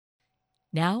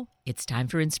Now it's time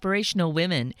for Inspirational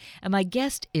Women, and my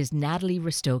guest is Nataly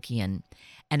Restokian,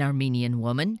 an Armenian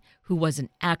woman who was an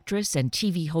actress and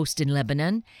TV host in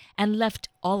Lebanon and left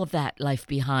all of that life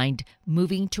behind,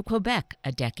 moving to Quebec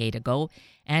a decade ago,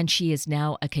 and she is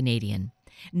now a Canadian.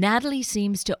 Nataly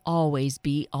seems to always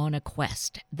be on a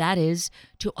quest, that is,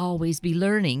 to always be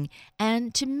learning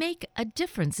and to make a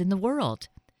difference in the world.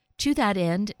 To that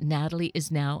end, Nataly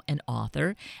is now an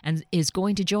author and is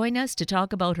going to join us to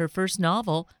talk about her first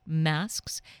novel,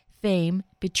 Masks, Fame,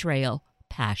 Betrayal,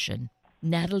 Passion.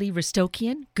 Nataly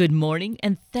Restokian, good morning,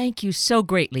 and thank you so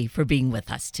greatly for being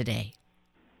with us today.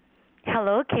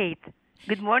 Hello, Kate.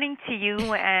 Good morning to you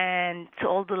and to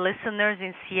all the listeners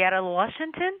in Seattle,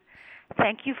 Washington.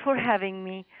 Thank you for having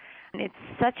me. It's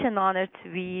such an honor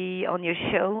to be on your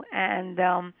show, and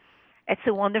it's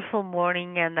a wonderful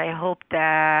morning, and I hope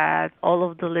that all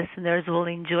of the listeners will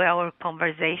enjoy our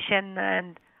conversation,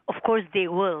 and of course they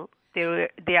will.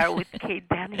 They are with Kate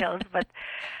Daniels, but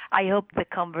I hope the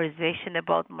conversation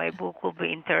about my book will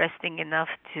be interesting enough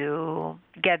to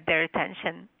get their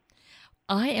attention.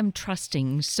 I am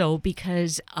trusting so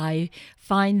because I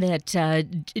find that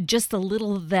just the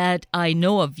little that I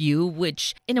know of you,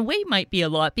 which in a way might be a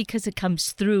lot because it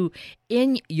comes through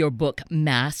in your book,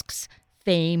 Masks,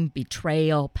 Fame,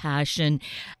 Betrayal, Passion.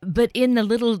 But in the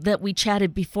little that we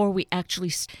chatted before we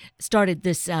actually started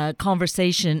this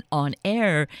conversation on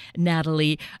air,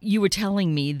 Nataly, you were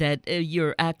telling me that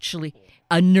you're actually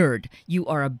a nerd. You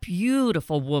are a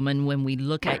beautiful woman when we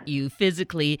look at you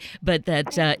physically, but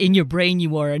that in your brain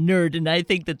you are a nerd, and I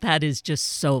think that that is just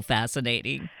so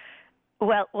fascinating.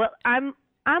 Well, I'm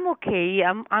okay.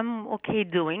 I'm okay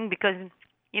doing because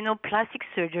plastic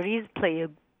surgeries play a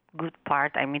good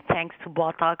part. I mean, thanks to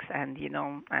Botox and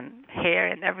and hair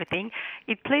and everything,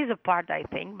 it plays a part, I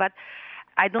think. But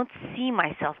I don't see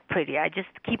myself pretty. I just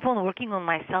keep on working on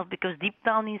myself because deep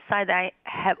down inside, I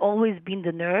have always been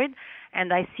the nerd,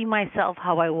 and I see myself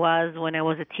how I was when I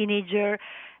was a teenager,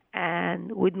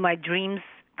 and with my dreams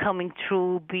coming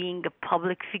true, being a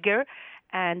public figure.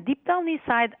 And deep down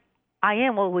inside, I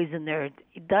am always a nerd.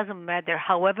 It doesn't matter.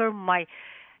 However, my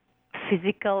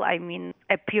physical,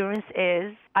 appearance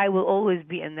is, I will always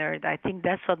be a nerd. I think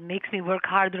that's what makes me work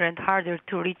harder and harder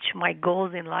to reach my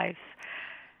goals in life.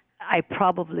 I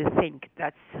probably think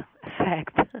that's a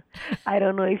fact. I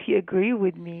don't know if you agree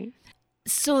with me.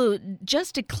 So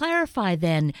just to clarify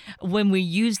then, when we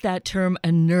use that term a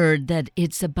nerd, that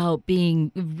it's about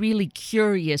being really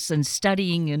curious and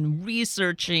studying and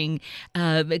researching,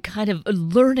 kind of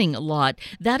learning a lot,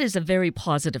 that is a very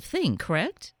positive thing,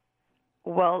 correct?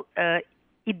 Well,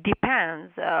 it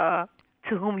depends to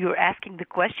whom you're asking the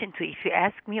question to. If you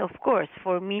ask me, of course.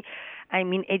 For me,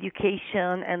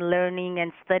 education and learning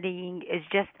and studying is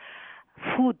just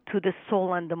food to the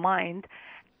soul and the mind.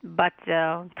 But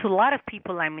to a lot of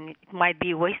people, it might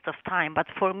be a waste of time. But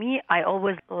for me, I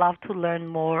always love to learn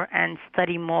more and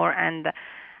study more. And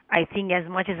I think as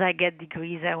much as I get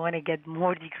degrees, I want to get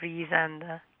more degrees. And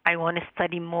I want to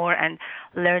study more and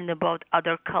learn about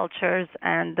other cultures.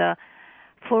 And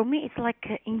for me, it's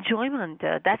like enjoyment.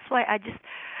 That's why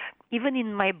even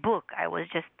in my book, I was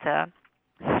just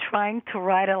trying to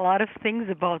write a lot of things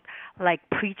about like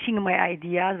preaching my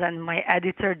ideas. And my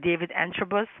editor, David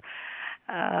Antrobus,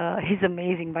 he's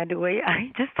amazing, by the way.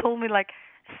 He just told me, like,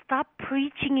 stop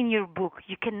preaching in your book.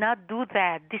 You cannot do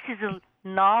that. This is a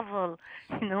novel,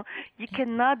 You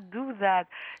cannot do that.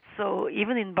 So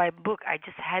even in my book, I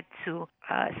just had to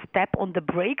step on the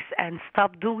brakes and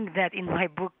stop doing that in my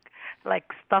book, like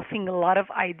stuffing a lot of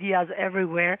ideas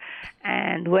everywhere.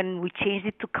 And when we changed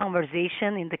it to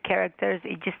conversation in the characters,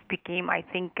 it just became, I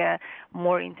think,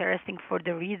 more interesting for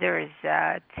the readers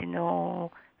to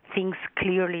know things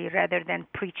clearly rather than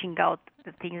preaching out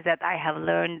the things that I have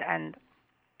learned and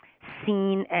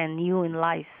seen and knew in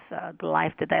life, the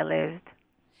life that I lived.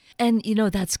 And,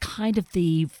 that's kind of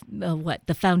the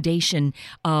foundation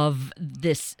of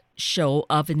this show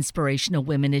of Inspirational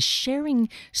Women is sharing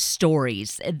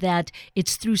stories, that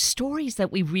it's through stories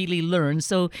that we really learn.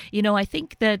 So, I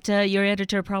think that your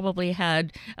editor probably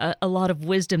had a lot of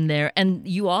wisdom there, and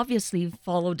you obviously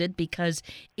followed it because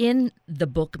in the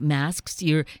book Masks,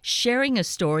 you're sharing a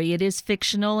story. It is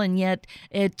fictional, and yet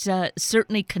it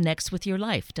certainly connects with your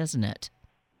life, doesn't it?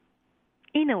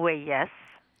 In a way, yes.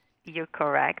 You're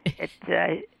correct.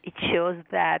 It shows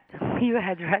that you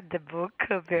had read the book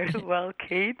very well,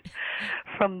 Kate,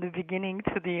 from the beginning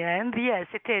to the end. Yes,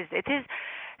 it is. It is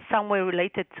somewhere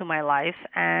related to my life.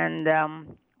 And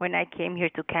when I came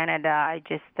here to Canada, I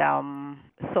just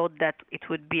thought that it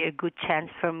would be a good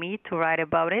chance for me to write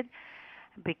about it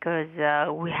because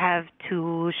we have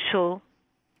to show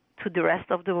to the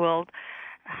rest of the world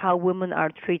how women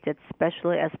are treated,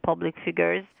 especially as public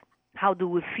figures. How do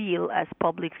we feel as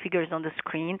public figures on the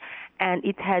screen? And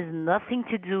it has nothing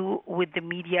to do with the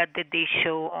media that they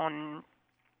show on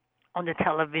the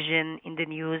television, in the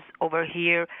news over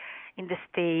here in the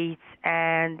States,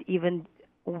 and even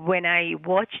when I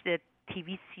watch the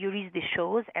TV series, the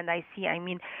shows, and I see,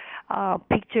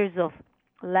 pictures of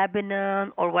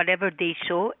Lebanon or whatever they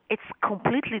show, it's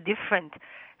completely different.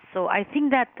 So I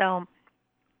think that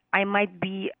I might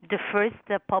be the first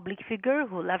public figure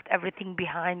who left everything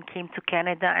behind, came to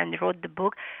Canada, and wrote the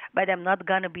book, but I'm not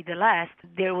going to be the last.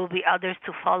 There will be others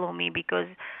to follow me because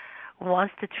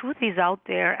once the truth is out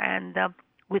there and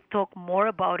we talk more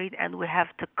about it and we have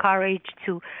the courage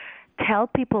to tell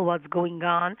people what's going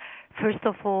on, first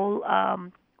of all,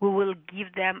 we will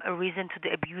give them a reason to the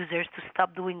abusers to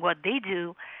stop doing what they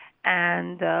do,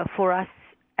 and for us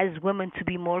as women to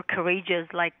be more courageous,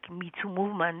 like Me Too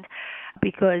movement,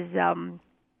 because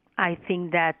I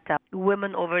think that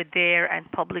women over there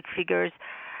and public figures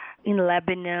in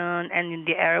Lebanon and in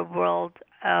the Arab world,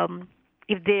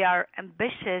 if they are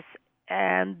ambitious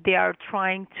and they are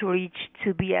trying to reach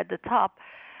to be at the top,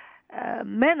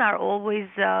 men are always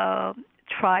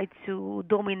try to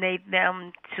dominate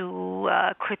them, to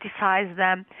criticize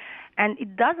them, and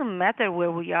it doesn't matter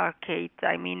where we are, Kate.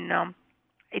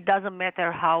 It doesn't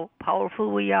matter how powerful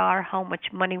we are, how much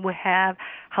money we have,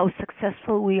 how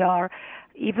successful we are.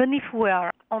 Even if we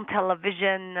are on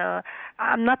television,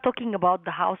 I'm not talking about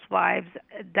the housewives.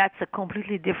 That's a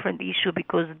completely different issue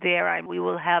because there we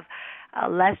will have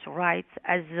less rights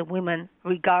as women,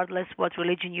 regardless what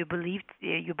religion you believe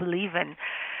in.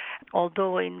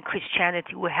 Although in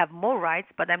Christianity we have more rights,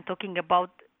 but I'm talking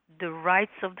about the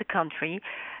rights of the country.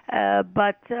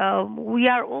 But we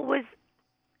are always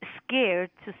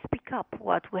scared to speak up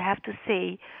what we have to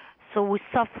say, so we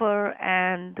suffer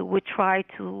and we try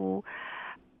to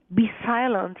be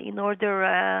silent in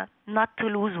order not to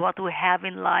lose what we have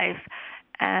in life,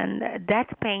 and that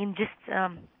pain just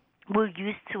we're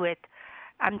used to it.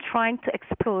 I'm trying to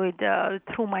exploit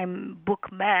through my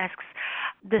book Masks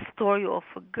the story of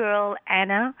a girl,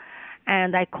 Anna,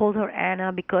 and I called her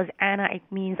Anna because Anna, it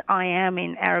means I am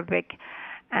in Arabic,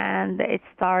 and it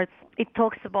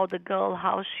talks about the girl,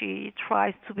 how she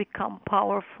tries to become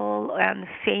powerful and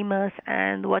famous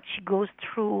and what she goes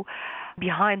through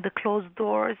behind the closed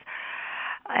doors,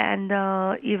 and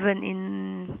even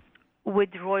in with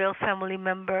royal family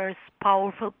members,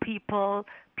 powerful people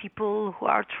who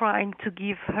are trying to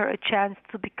give her a chance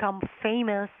to become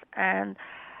famous, and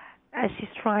as she's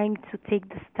trying to take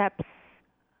the steps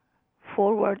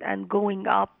forward and going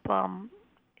up,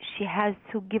 she has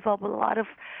to give up a lot of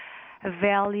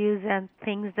values and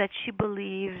things that she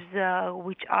believes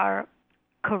which are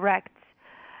correct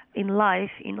in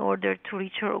life in order to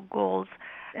reach her goals.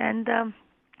 And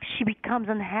she becomes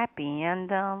unhappy,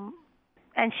 and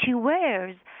she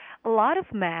wears a lot of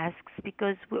masks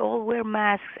because we all wear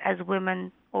masks as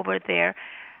women over there.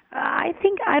 I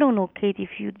think, I don't know, Kate, if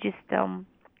you just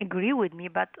agree with me,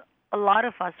 but a lot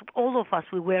of us, all of us,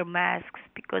 we wear masks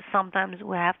because sometimes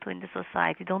we have to in the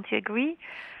society. Don't you agree?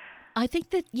 I think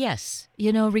that, yes,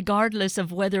 regardless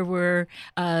of whether we're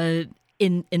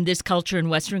in this culture, in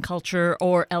Western culture,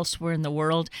 or elsewhere in the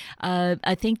world,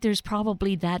 I think there's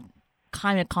probably that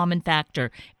kind of common factor.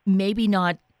 Maybe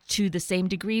not to the same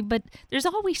degree, but there's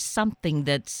always something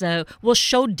that's will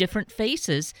show different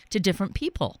faces to different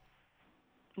people.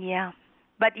 Yeah,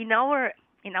 but in our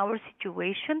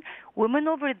situation, women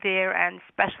over there, and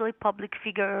especially public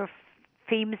figure,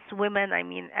 famous women.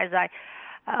 As I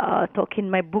talk in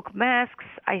my book Masks,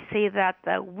 I say that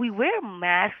we wear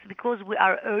masks because we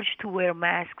are urged to wear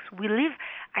masks. We live,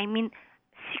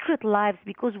 secret lives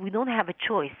because we don't have a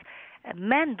choice.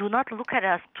 Men do not look at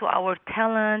us to our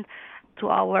talent, to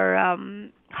our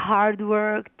hard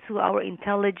work, to our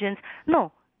intelligence.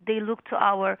 No, they look to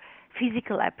our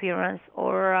physical appearance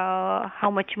or how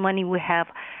much money we have.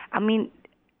 I mean,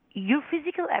 your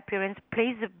physical appearance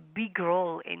plays a big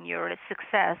role in your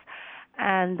success,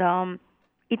 and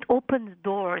it opens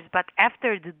doors. But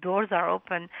after the doors are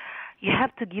open, you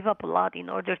have to give up a lot in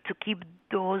order to keep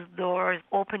those doors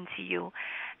open to you.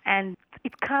 And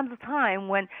it comes a time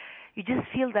when you just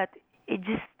feel that it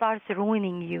just starts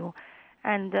ruining you.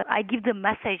 And I give the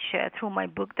message through my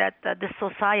book that the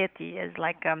society is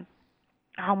like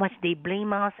how much they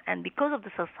blame us, and because of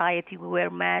the society, we wear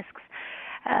masks.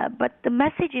 But the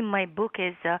message in my book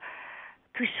is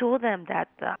to show them that,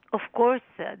 of course,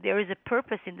 there is a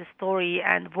purpose in the story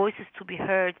and voices to be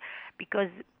heard, because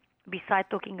besides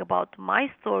talking about my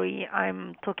story,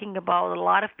 I'm talking about a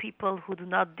lot of people who do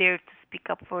not dare to speak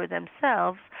up for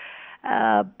themselves.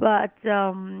 But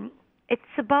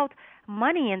it's about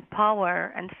money and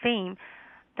power and fame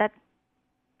that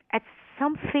at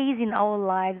some phase in our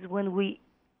lives when we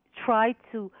try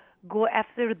to go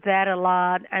after that a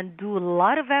lot and do a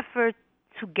lot of effort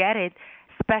to get it,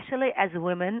 especially as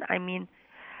women. I mean,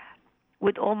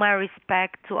 with all my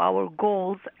respect to our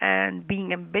goals and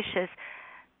being ambitious,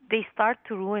 they start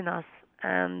to ruin us.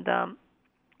 And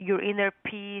your inner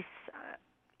peace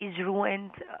is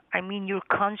ruined. I mean, your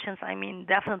conscience. I mean,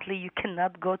 definitely you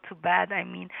cannot go to bed. I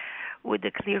mean, with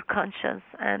a clear conscience,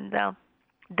 and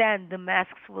then the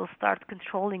masks will start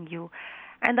controlling you.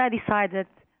 And I decided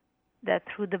that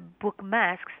through the book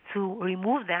Masks to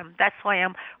remove them. That's why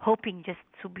I'm hoping just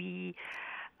to be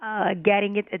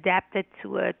getting it adapted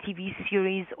to a TV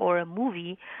series or a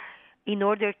movie in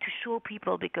order to show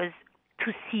people because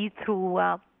to see through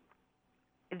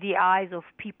the eyes of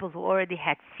people who already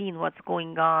had seen what's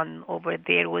going on over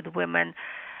there with women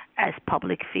as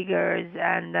public figures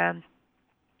and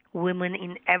women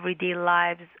in everyday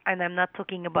lives. And I'm not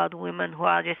talking about women who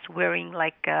are just wearing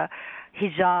like a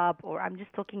hijab, or I'm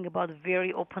just talking about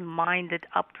very open-minded,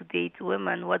 up-to-date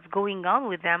women. What's going on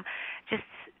with them? Just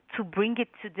to bring it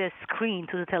to the screen,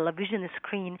 to the television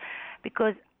screen,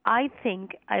 because I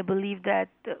believe that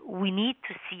we need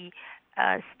to see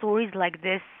stories like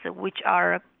this, which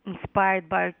are inspired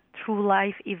by true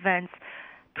life events,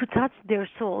 to touch their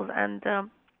souls and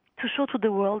to show to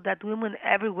the world that women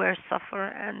everywhere suffer,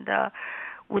 and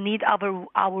we need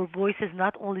our voices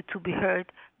not only to be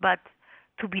heard, but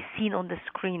to be seen on the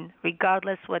screen,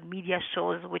 regardless what media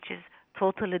shows, which is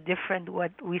totally different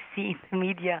what we see in the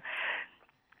media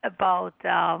about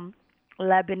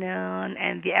Lebanon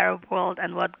and the Arab world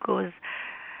and what goes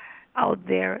out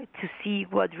there, to see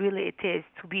what really it is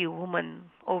to be a woman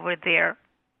over there,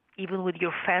 even with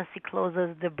your fancy clothes,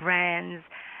 the brands,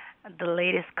 the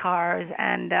latest cars,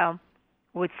 and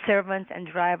with servants and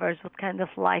drivers, what kind of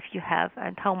life you have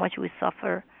and how much we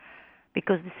suffer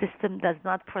because the system does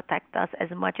not protect us as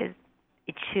much as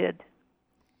it should.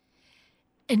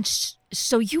 And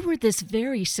so you were this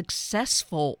very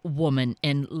successful woman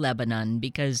in Lebanon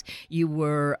because you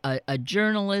were a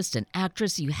journalist, an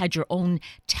actress. You had your own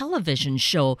television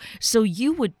show. So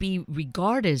you would be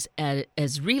regarded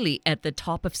as really at the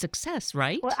top of success, Well,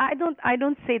 right? I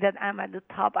don't say that I'm at the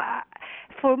top.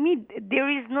 For me, there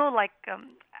is no like.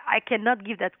 I cannot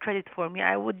give that credit for me.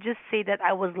 I would just say that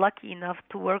I was lucky enough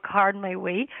to work hard my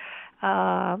way,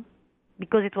 uh,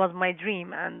 because it was my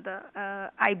dream, and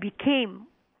I became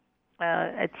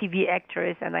a TV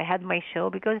actress, and I had my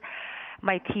show because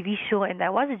my TV show, and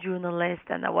I was a journalist,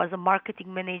 and I was a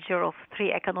marketing manager of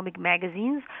three economic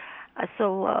magazines,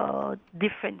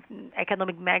 different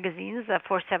economic magazines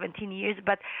for 17 years.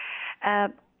 But uh,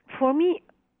 for me,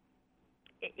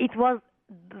 it was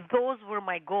those were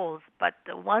my goals. But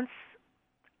once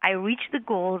I reached the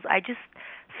goals, I just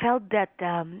felt that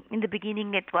in the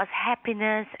beginning it was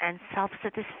happiness and self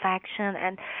satisfaction,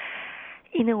 and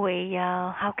in a way,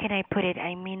 how can I put it?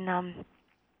 I mean,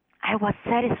 I was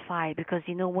satisfied because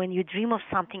when you dream of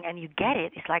something and you get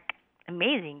it, it's like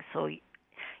amazing. So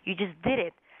you just did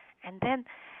it, and then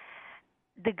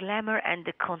the glamour and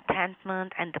the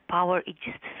contentment and the power, it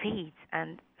just fades,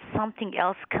 and something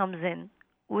else comes in,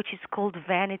 which is called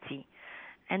vanity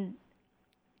and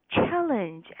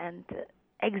challenge and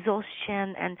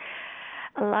exhaustion and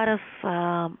a lot of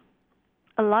um,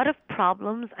 a lot of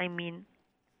problems. I mean,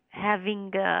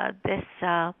 having this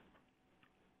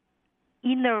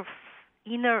inner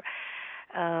inner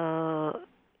uh,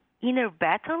 inner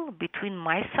battle between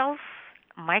myself,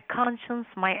 my conscience,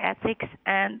 my ethics,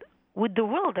 and with the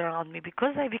world around me,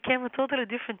 because I became a totally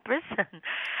different person.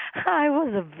 I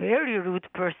was a very rude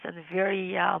person,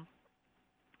 very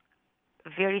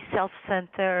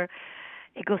self-centered,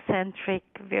 egocentric,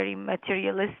 very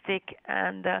materialistic,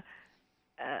 and uh,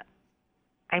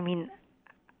 I mean,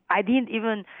 I didn't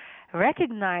even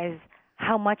recognize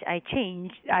how much I've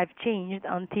changed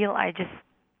until I just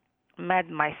met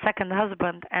my second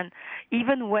husband, and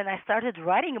even when I started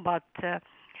writing about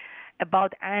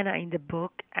Anna in the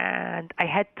book, and I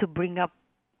had to bring up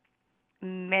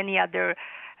many other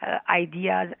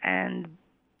ideas and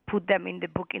put them in the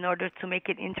book in order to make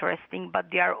it interesting, but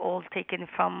they are all taken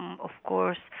from, of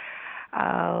course,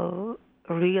 uh,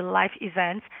 real life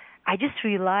events. I just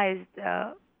realized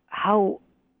how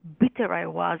bitter I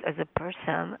was as a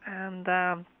person, and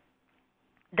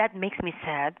that makes me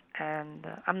sad, and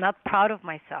I'm not proud of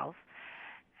myself.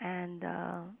 And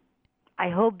I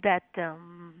hope that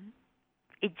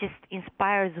it just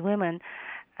inspires women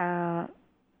uh,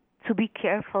 to be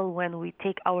careful when we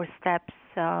take our steps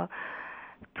to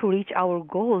reach our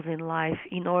goals in life,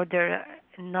 in order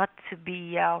not to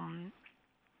be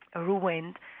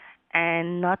ruined,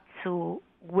 and not to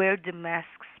wear the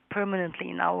masks permanently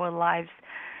in our lives,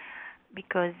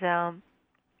 because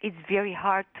it's very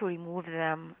hard to remove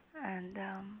them. And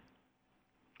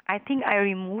I think I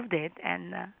removed it,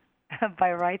 and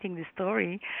by writing the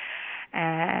story,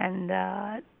 and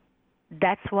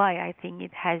that's why I think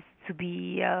it has to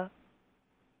be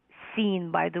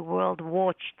seen by the world,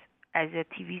 watched as a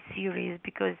TV series,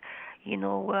 because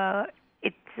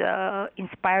it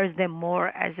inspires them more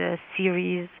as a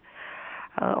series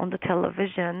on the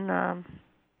television.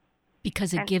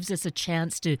 Because it And gives us a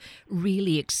chance to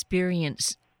really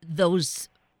experience those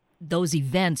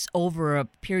events over a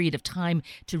period of time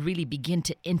to really begin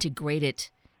to integrate it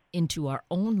into our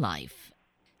own life.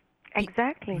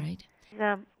 exactly,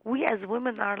 Right? we as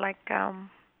women are like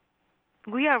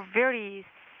we are very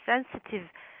sensitive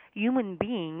human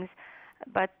beings,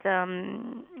 but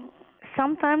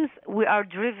sometimes we are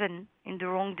driven in the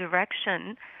wrong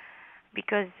direction,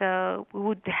 because we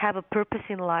would have a purpose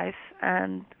in life,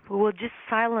 and we will just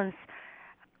silence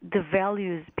the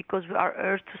values, because we are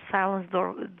urged to silence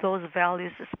those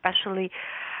values, especially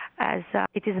as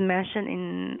it is mentioned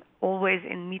in always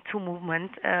in Me Too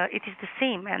movement. It is the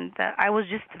same, and I was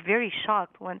just very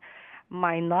shocked when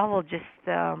my novel just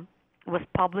was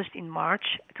published in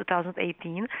March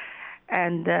 2018,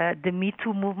 and the Me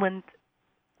Too movement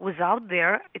was out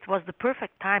there. It was the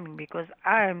perfect timing, because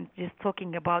I'm just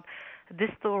talking about the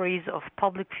stories of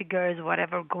public figures,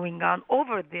 whatever going on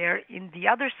over there in the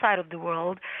other side of the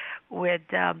world with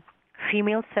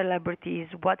female celebrities,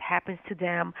 what happens to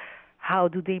them, how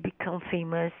do they become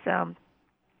famous,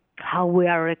 how we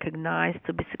are recognized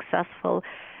to be successful,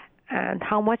 and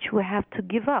how much we have to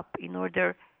give up in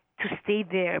order to stay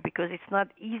there, because it's not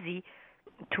easy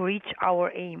to reach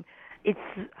our aim. It's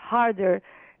harder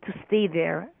to stay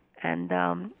there, and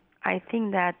I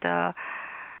think that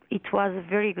it was a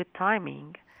very good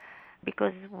timing,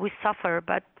 because we suffer,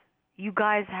 but you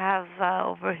guys have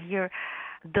over here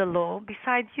the law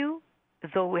beside you,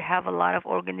 though we have a lot of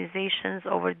organizations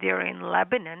over there in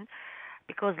Lebanon,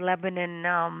 because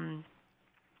Lebanon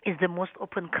is the most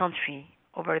open country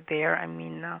over there. I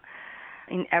mean,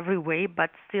 in every way, but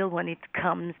still, when it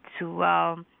comes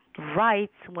to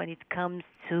rights, when it comes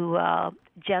to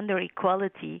gender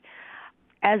equality,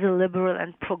 as a liberal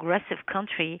and progressive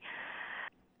country,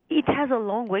 it has a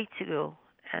long way to go.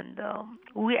 And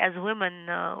we as women,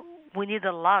 we need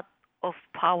a lot of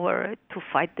power to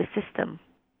fight the system.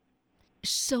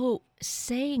 So,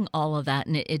 saying all of that,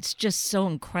 and it's just so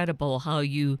incredible how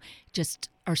you just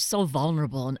are so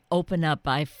vulnerable and open up,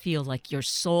 I feel like your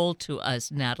soul to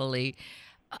us, Nataly.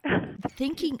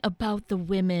 Thinking about the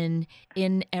women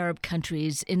in Arab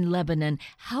countries, in Lebanon,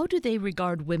 how do they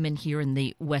regard women here in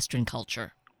the Western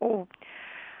culture? Oh,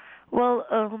 well,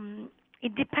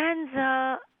 it depends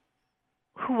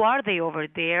who are they over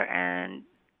there, and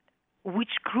which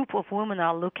group of women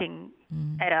are looking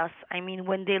at us. I mean,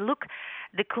 when they look,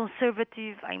 the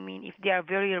conservative, I mean, if they are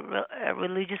very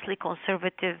religiously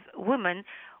conservative women,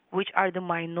 which are the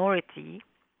minority,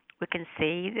 we can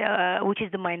say, which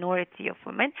is the minority of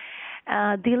women,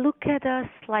 they look at us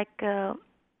like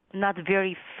not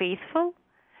very faithful,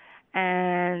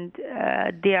 and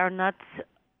they are not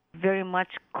very much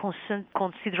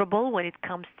considerable when it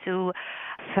comes to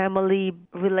family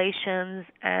relations,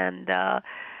 and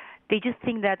they just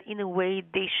think that in a way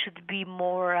they should be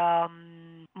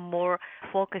more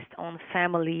focused on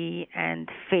family and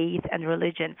faith and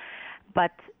religion.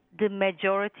 But the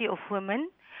majority of women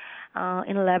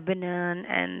in Lebanon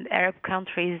and Arab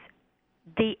countries,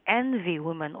 they envy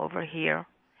women over here,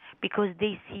 because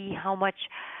they see how much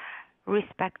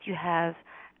respect you have,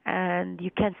 and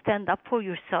you can stand up for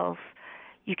yourself.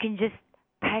 You can just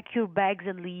pack your bags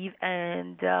and leave,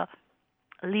 and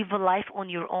live a life on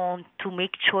your own, to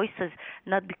make choices,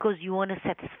 not because you want to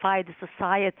satisfy the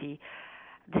society.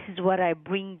 This is what I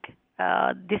bring.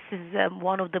 This is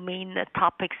one of the main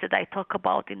topics that I talk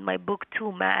about in my book,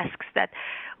 Two Masks, that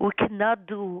we cannot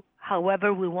do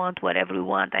however we want, whatever we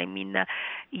want. I mean,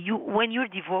 when you're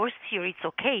divorced here, it's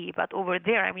okay, but over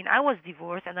there, I mean, I was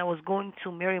divorced and I was going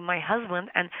to marry my husband,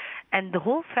 and the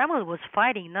whole family was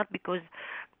fighting, not because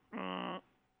um,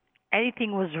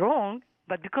 anything was wrong,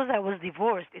 but because I was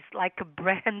divorced. It's like a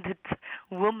branded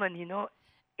woman, you know.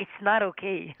 It's not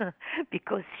okay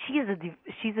because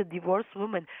she's a divorced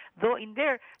woman. Though in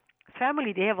their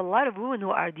family they have a lot of women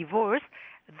who are divorced,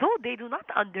 though they do not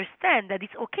understand that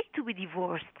it's okay to be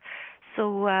divorced.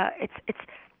 So it's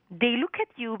they look at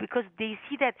you because they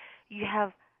see that you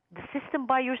have the system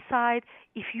by your side.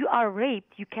 If you are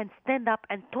raped, you can stand up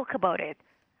and talk about it.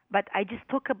 But I just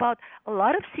talk about a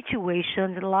lot of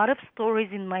situations, a lot of stories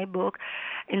in my book,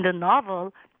 in the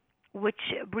novel, which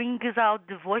brings out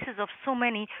the voices of so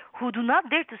many who do not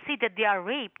dare to say that they are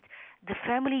raped. The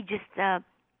family just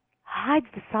hides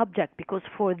the subject because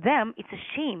for them it's a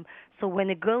shame. So when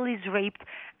a girl is raped,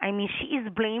 I mean, she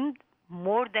is blamed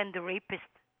more than the rapist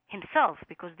himself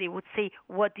because they would say,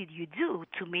 "What did you do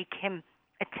to make him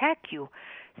attack you?"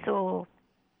 So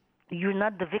you're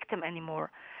not the victim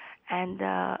anymore. And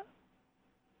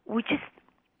we just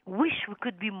wish we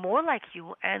could be more like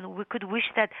you, and we could wish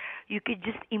that you could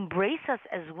just embrace us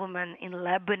as women in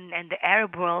Lebanon and the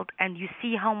Arab world, and you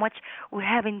see how much we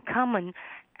have in common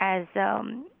as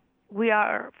we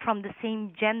are from the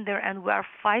same gender and we are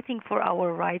fighting for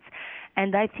our rights.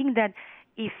 And I think that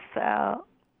if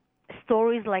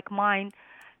stories like mine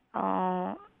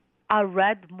uh, are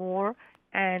read more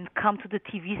and come to the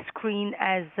TV screen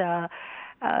as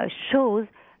shows,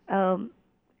 um,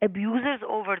 abusers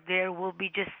over there will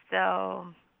be just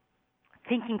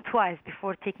thinking twice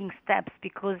before taking steps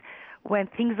because when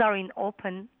things are in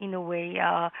open, in a way,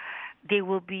 they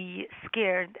will be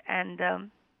scared and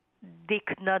they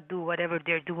could not do whatever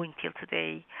they're doing till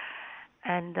today.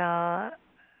 And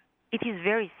it is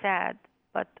very sad.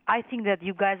 But I think that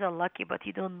you guys are lucky, but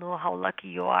you don't know how lucky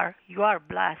you are. You are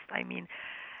blessed. I mean,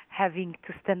 having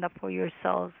to stand up for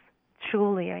yourselves.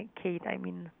 Truly, Kate. I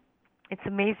mean, it's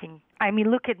amazing. I mean,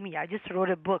 look at me. I just wrote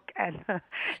a book, and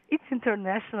it's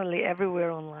internationally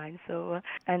everywhere online. So,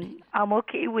 and I'm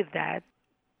okay with that.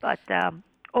 But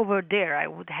over there, I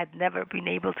would had never been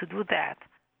able to do that.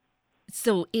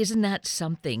 So, isn't that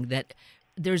something that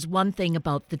there's one thing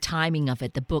about the timing of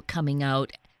it, the book coming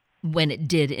out when it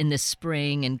did in the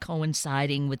spring and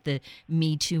coinciding with the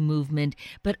Me Too movement,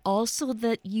 but also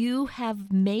that you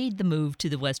have made the move to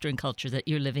the Western culture, that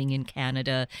you're living in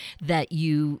Canada, that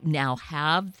you now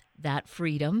have that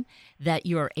freedom, that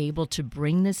you're able to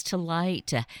bring this to light,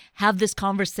 to have this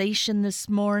conversation this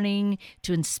morning,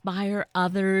 to inspire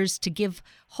others, to give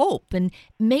hope and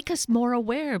make us more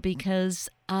aware because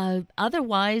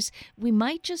otherwise we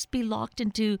might just be locked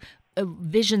into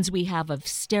visions we have of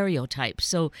stereotypes.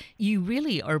 So you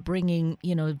really are bringing,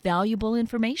 valuable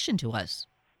information to us.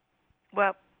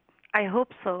 Well, I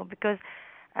hope so because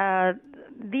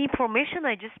the information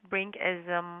I just bring is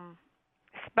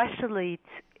especially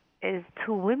is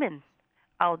to women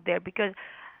out there because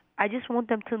I just want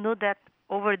them to know that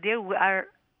over there we are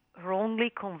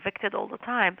wrongly convicted all the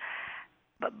time.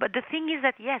 But the thing is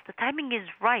that yes, the timing is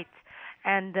right,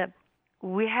 and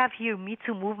we have here Me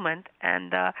Too movement,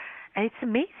 and it's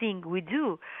amazing we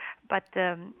do. But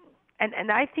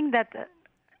and I think that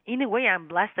in a way I'm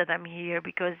blessed that I'm here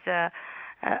because I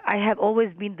have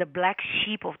always been the black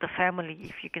sheep of the family,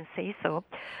 if you can say so,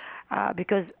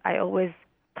 because I always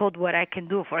told what I can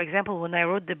do. For example, when I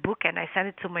wrote the book and I sent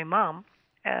it to my mom,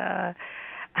 uh,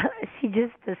 she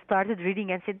just started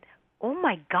reading and said, "Oh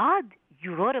my God,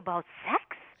 you wrote about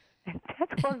sex?" And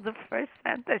that was the first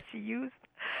sentence she used.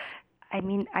 I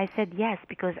mean, I said yes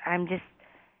because I'm just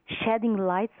shedding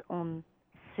lights on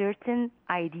certain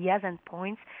ideas and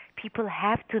points. People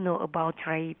have to know about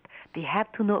rape. They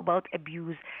have to know about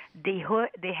abuse. They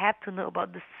have to know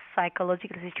about the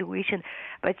psychological situation.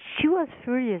 But she was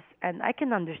furious, and I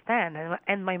can understand.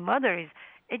 And my mother is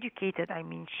educated. I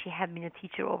mean, she had been a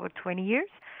teacher over 20 years,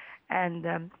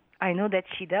 and I know that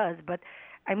she does. But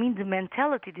I mean, the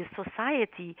mentality, the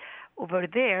society over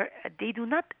there, they do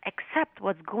not accept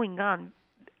what's going on.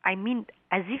 I mean,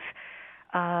 as if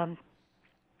um,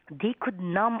 they could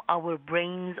numb our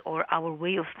brains or our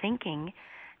way of thinking.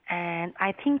 And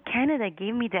I think Canada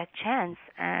gave me that chance,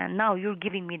 and now you're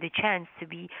giving me the chance to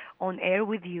be on air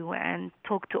with you and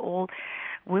talk to all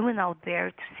women out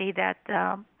there to say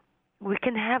that we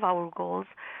can have our goals,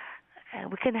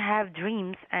 and we can have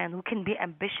dreams, and we can be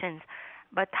ambitious,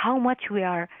 but how much we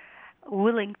are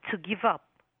willing to give up,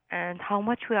 and how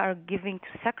much we are giving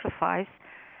to sacrifice,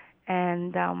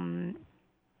 and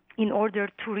in order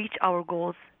to reach our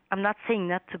goals. I'm not saying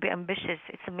not to be ambitious.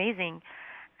 It's amazing,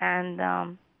 and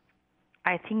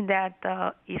I think that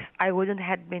if I wouldn't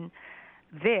have been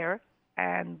there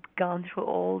and gone through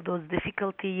all those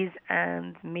difficulties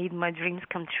and made my dreams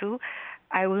come true,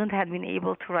 I wouldn't have been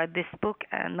able to write this book.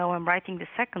 And now I'm writing the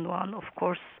second one, of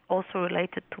course, also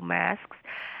related to masks.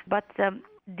 But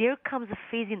there comes a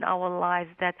phase in our lives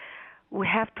that we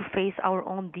have to face our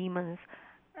own demons,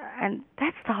 and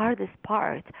that's the hardest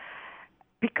part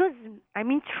because I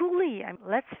mean truly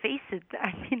let's face it.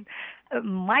 I mean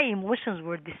my emotions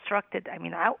were distracted. I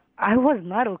mean I was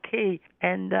not okay,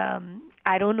 and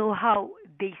I don't know how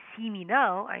they see me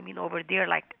now. I mean over there,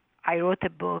 like, I wrote a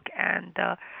book, and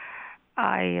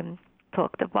I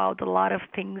talked about a lot of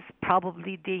things.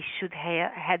 Probably they should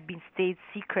had been stayed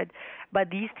secret. But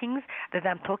these things that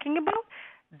I'm talking about,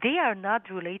 they are not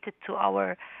related to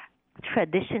our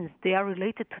traditions. They are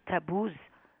related to taboos,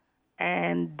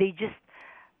 and they just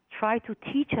try to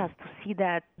teach us to see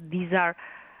that these are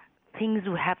things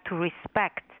we have to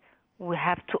respect, we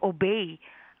have to obey.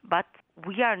 But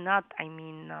we are not,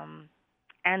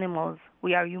 animals.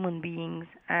 We are human beings,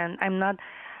 and I'm not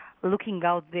looking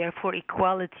out there for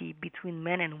equality between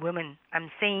men and women. I'm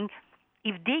saying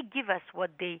if they give us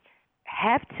what they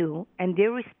have to and they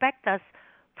respect us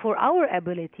for our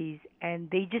abilities and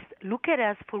they just look at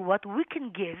us for what we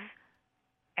can give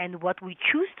and what we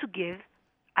choose to give,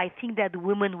 I think that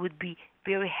women would be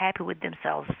very happy with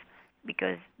themselves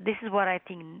because this is what I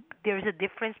think. There is a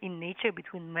difference in nature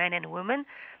between men and women,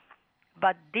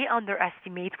 but they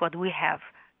underestimate what we have.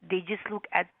 They just look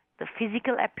at the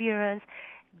physical appearance.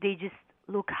 They just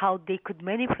look how they could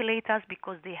manipulate us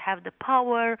because they have the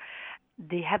power,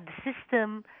 they have the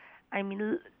system. I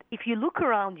mean, if you look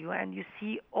around you and you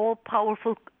see all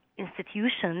powerful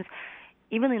institutions,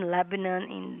 even in Lebanon,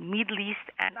 in Middle East,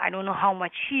 and I don't know how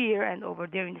much here and over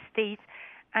there in the States,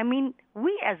 I mean,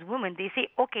 we as women, they say,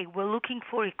 okay, we're looking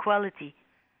for equality.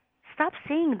 Stop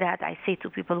saying that, I say to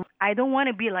people. I don't want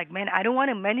to be like men. I don't want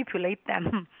to manipulate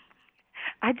them.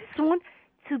 I just want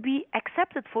to be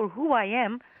accepted for who I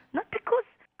am, not because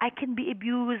I can be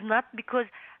abused, not because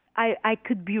I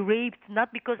could be raped,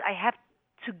 not because I have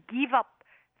to give up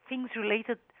things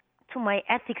related to my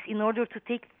ethics in order to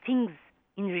take things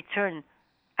in return.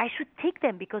 I should take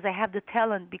them because I have the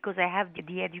talent, because I have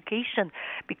the education,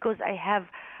 because I have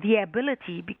the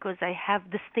ability, because I have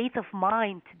the state of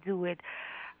mind to do it.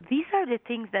 These are the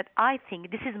things that I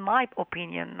think, this is my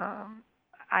opinion.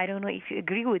 I don't know if you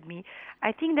agree with me.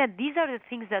 I think that these are the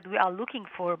things that we are looking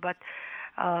for, but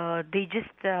they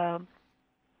just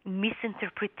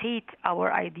misinterpret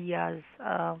our ideas,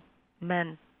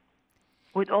 men.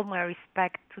 With all my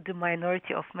respect to the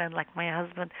minority of men like my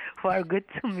husband who are good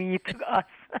to me, to us.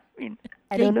 I mean,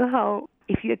 I don't know how,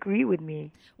 if you agree with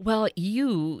me. Well,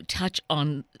 you touch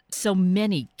on so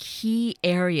many key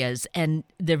areas, and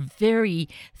they're very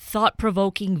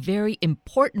thought-provoking, very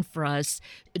important for us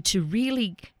to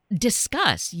really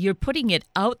discuss. You're putting it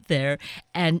out there,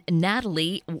 and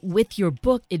Nataly, with your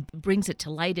book, it brings it to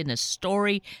light in a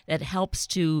story that helps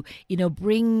to,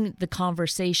 bring the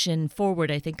conversation forward,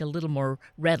 I think, a little more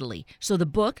readily. So the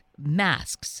book,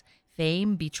 Masks,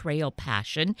 Fame, Betrayal,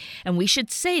 Passion, and we should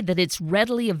say that it's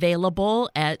readily available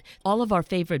at all of our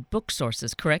favorite book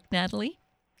sources, correct, Nataly?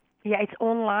 Yeah, it's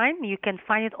online. You can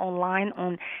find it online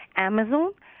on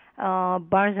Amazon,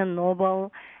 Barnes and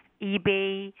Noble,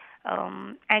 eBay,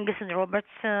 Angus and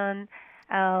Robertson.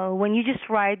 When you just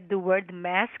write the word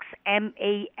masks, Masks,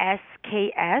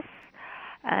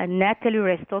 Nataly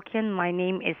Restokian, my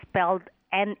name is spelled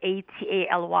Nataly,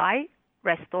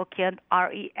 Restokian,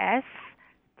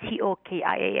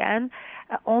 Restokian.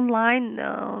 Online,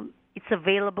 it's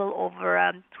available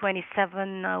over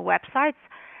 27 websites,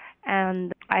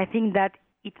 and I think that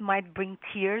it might bring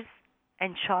tears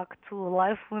and shock to a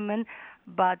lot of women,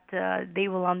 but they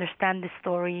will understand the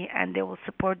story and they will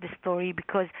support the story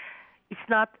because it's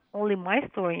not only my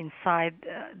story inside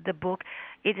the book.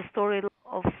 It's a story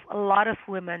of a lot of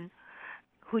women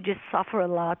who just suffer a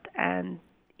lot, and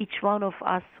each one of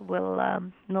us will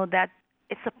know that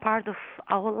it's a part of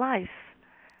our life.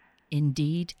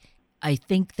 Indeed. I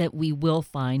think that we will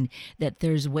find that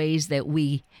there's ways that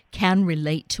we can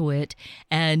relate to it.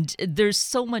 And there's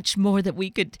so much more that we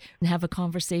could have a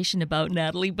conversation about,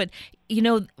 Nataly. But,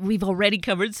 we've already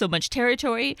covered so much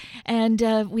territory, and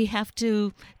we have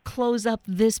to close up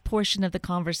this portion of the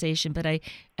conversation. But I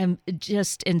am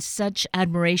just in such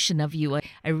admiration of you.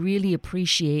 I really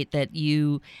appreciate that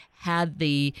you had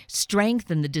the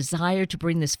strength and the desire to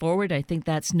bring this forward. I think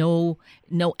that's no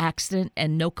accident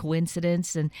and no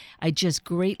coincidence. And I just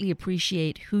greatly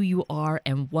appreciate who you are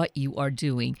and what you are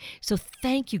doing. So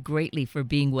thank you greatly for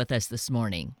being with us this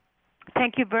morning.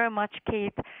 Thank you very much,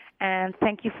 Kate. And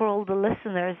thank you for all the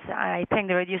listeners. I thank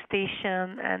the radio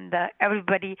station and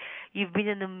everybody. You've been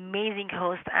an amazing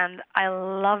host, and I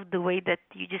love the way that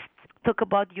you just talk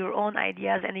about your own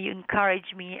ideas and you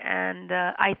encourage me. And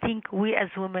I think we as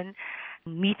women,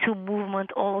 Me Too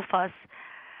movement, all of us,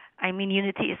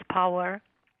 unity is power.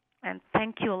 And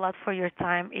thank you a lot for your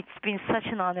time. It's been such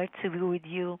an honor to be with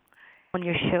you on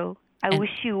your show. I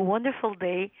wish you a wonderful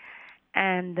day,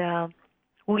 and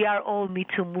we are all Me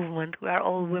Too movement. We are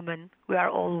all women. We are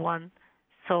all one.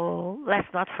 So let's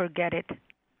not forget it.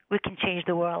 We can change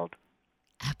the world.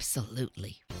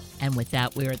 Absolutely. And with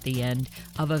that, we're at the end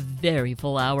of a very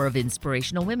full hour of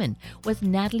Inspirational Women with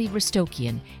Nataly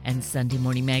Restokian and Sunday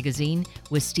Morning Magazine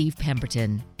with Steve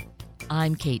Pemberton.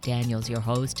 I'm Kate Daniels, your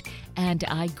host, and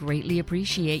I greatly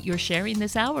appreciate your sharing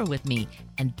this hour with me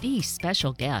and these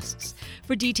special guests.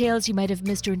 For details you might have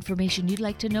missed or information you'd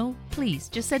like to know, please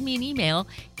just send me an email,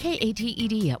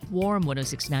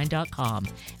 kated@warm1069.com,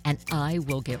 and I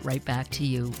will get right back to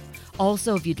you.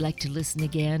 Also, if you'd like to listen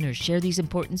again or share these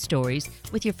important stories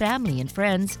with your family and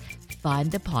friends,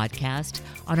 find the podcast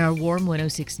on our Warm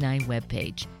 1069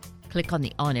 webpage. Click on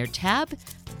the On Air tab,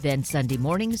 then Sunday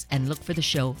mornings, and look for the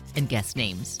show and guest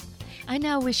names. I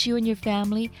now wish you and your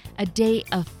family a day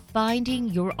of finding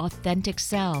your authentic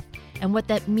self and what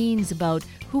that means about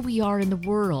who we are in the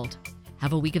world.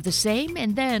 Have a week of the same,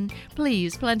 and then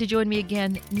please plan to join me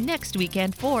again next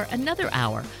weekend for another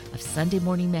hour of Sunday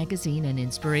Morning Magazine and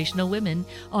Inspirational Women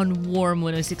on Warm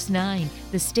 1069,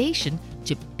 the station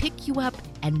to pick you up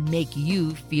and make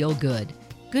you feel good.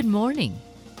 Good morning.